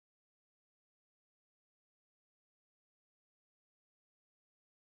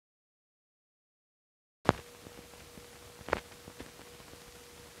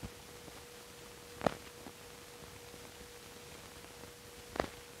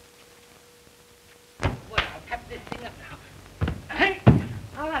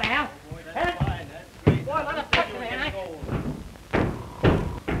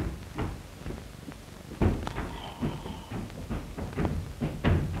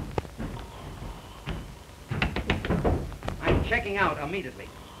checking out immediately.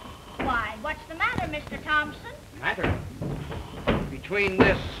 Why, what's the matter, Mr. Thompson? Matter? Between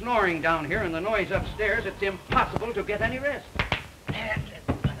this snoring down here and the noise upstairs, it's impossible to get any rest. But,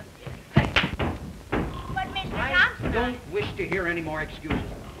 Mr. I Thompson... don't wish to hear any more excuses.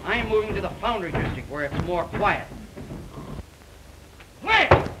 I'm moving to the Foundry District where it's more quiet.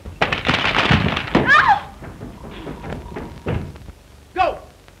 Quick! No! Go!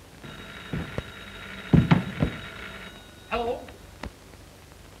 Hello?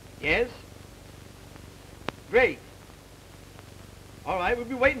 Yes? Great. All right, we'll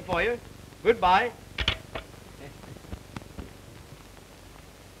be waiting for you. Goodbye.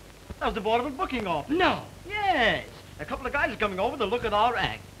 That was the Board of Booking Office. No! Yes. A couple of guys are coming over to look at our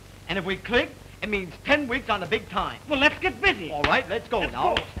act. And if we click, it means 10 weeks on the big time. Well, let's get busy. All right, let's go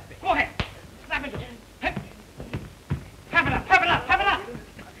now. Go ahead. Snap into it. Hey. Have it up, have it up, have it up.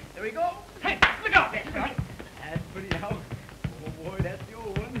 There we go. Hey, look out there, son. That's pretty now. Oh, boy, that's the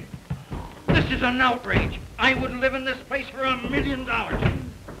old one. This is an outrage. I wouldn't live in this place for $1 million.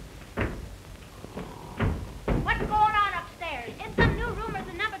 What's going on upstairs? It's some new rumors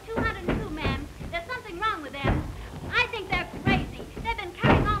in number 202, ma'am. There's something wrong with them. I think they're crazy. They've been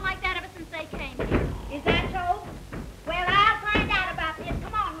carrying on like that ever since they came here. Is that so? Well, I'll find out about this.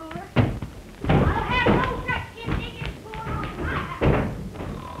 Come on, Ruler. I'll have no such indignant going on in my house.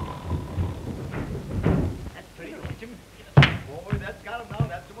 That's pretty, Jim. Boy, that's got him now.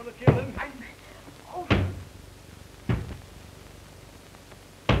 That's the one that killed him.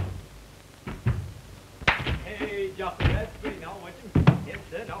 Hey, Jockey, that's pretty now, watch him. Yes,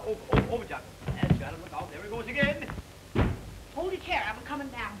 sir. Now, over, Jockey. That's got him. Look out. There he goes again. Hold your chair. I'm coming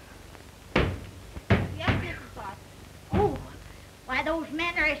down. Yes, Mrs. Boss. Oh, why, those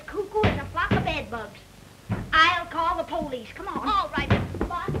men are as cuckoo as a flock of bedbugs. I'll call the police. Come on. All right, Mrs.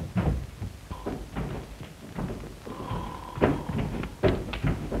 Boss.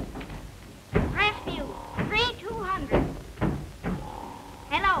 Rescue, 3200.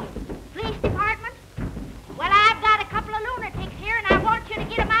 Hello, police department? Well, I've got a couple of lunatics here, and I want you to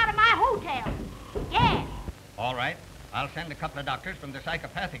get them out of my hotel. Yes. All right. I'll send a couple of doctors from the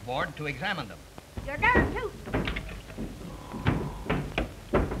psychopathic ward to examine them. You're darn too. Look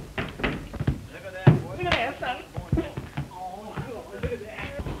at that, boy. Look at that, son. Oh, look at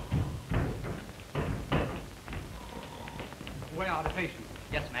that. Where are the patients?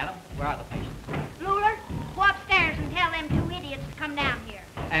 Yes, madam. Where are the patients? Ruler, go upstairs and tell them two idiots to come down here.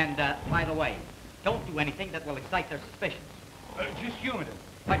 And, by the way, don't do anything that will excite their suspicions. Just humor them.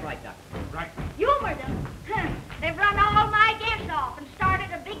 Quite right, Doctor. Right. Humor them? Huh. They've run all my guests off and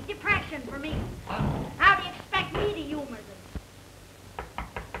started a big depression for me. How do you expect me to humor them?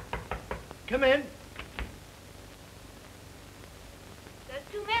 Come in. There's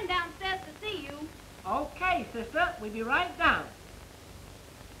two men downstairs to see you. Okay, sister. We'll be right down.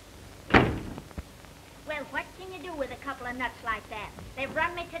 Well, what can you do with a couple of nuts like that? They've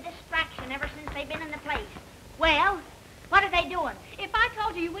run me to distraction ever since they've been in the place. Well, what are they doing? If I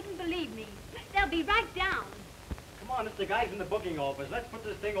told you, you wouldn't believe me. They'll be right down. Come on, it's the guys in the booking office. Let's put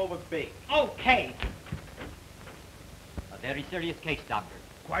this thing over big. Okay. A very serious case, Doctor.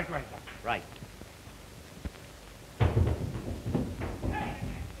 Quite right, Doctor. Right.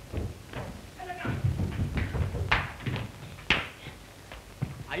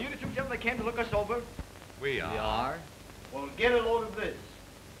 Are you the two gentlemen that came to look us over? We are. Well, get a load of this.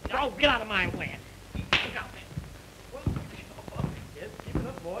 Oh, get out of my way. Look out there. Well, yes, keep it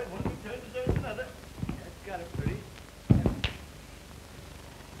up, boy. One we turn deserves another. That's got it pretty.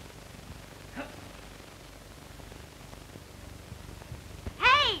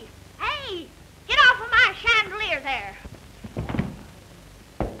 Hey! Hey! Get off of my chandelier there!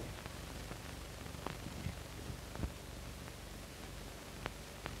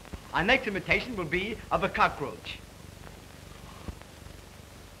 Our next imitation will be of a cockroach.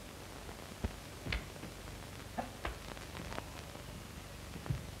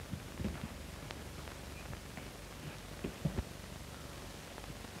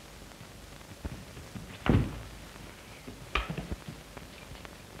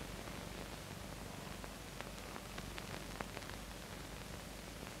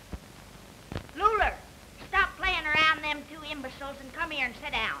 Luler, stop playing around them two imbeciles and come here and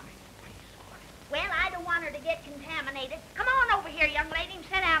sit down. Well, I don't want her to get contaminated. Come on over here, young lady, and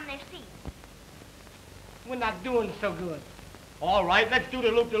sit down in this seat. We're not doing so good. All right, let's do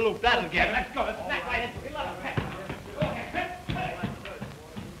the loop-de-loop. That'll get it. Let's go. Let's snap right into it. Go ahead.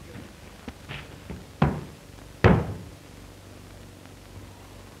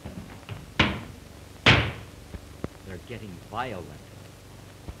 They're getting violent.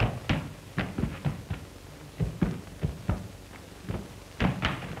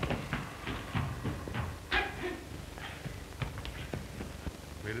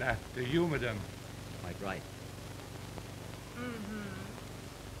 have to humor them. Quite right. Mm-hmm.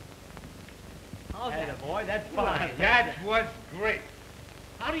 How's Hey, that? boy, that's fine. That was great.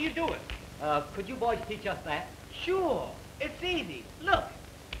 How do you do it? Could you boys teach us that? Sure. It's easy. Look.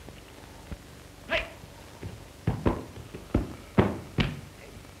 Hey!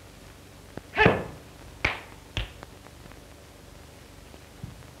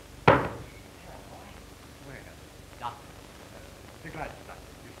 Doctor. Take that, Doctor.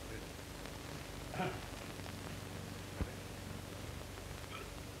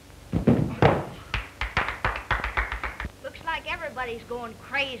 Looks like everybody's going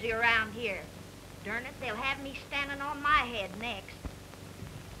crazy around here. Darn it, they'll have me standing on my head next.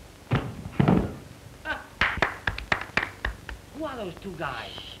 Who are those two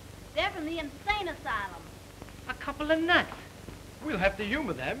guys? They're from the insane asylum. A couple of nuts. We'll have to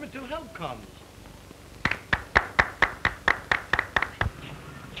humor them until help comes.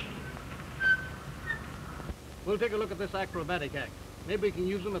 We'll take a look at this acrobatic act. Maybe we can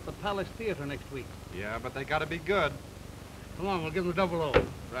use them at the Palace Theater next week. Yeah, but they gotta be good. Come on, we'll give them a double O.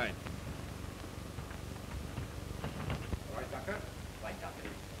 Right. All right, Doctor. Right, Doctor.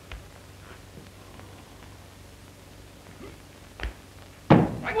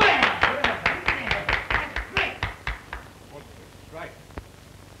 Right. That's great. Right.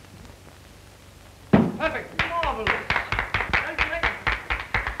 Perfect. Marvelous. That's great.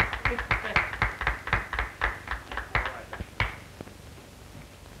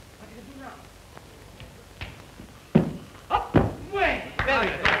 What do you do now? Up, way. Very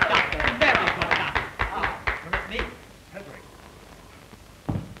good, Doctor. Very good, Doctor. Ah, permit me.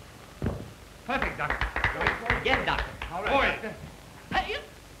 Perfect, Doctor. Again, Doctor. All right. Boys.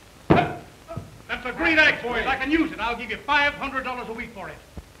 That's a great act, boys. I can use it. I'll give you $500 a week for it.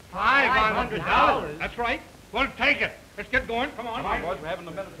 $500? That's right. Well, take it. Let's get going. Come on. Come on, boys. We're having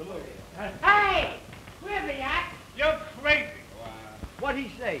a minute to lose. Hey! We're the act. You're crazy. What'd he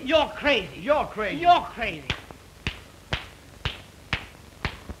say? You're crazy. You're crazy. You're crazy.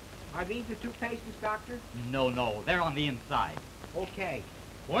 Are these the two patients, Doctor? No, they're on the inside. Okay.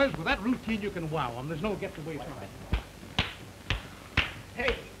 Boys, with that routine, you can wow them. There's no getting away from it.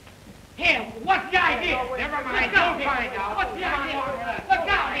 Hey, here, what's the idea? Never mind, don't find out. What's the idea? Look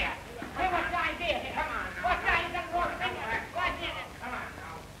down here. Hey, what's the idea here? Come on. What's the idea? What's in it? Come on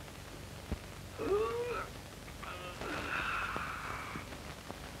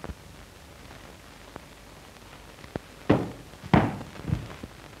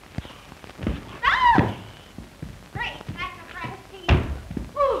Oh! Great, that's a practice.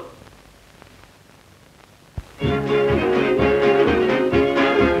 Whew.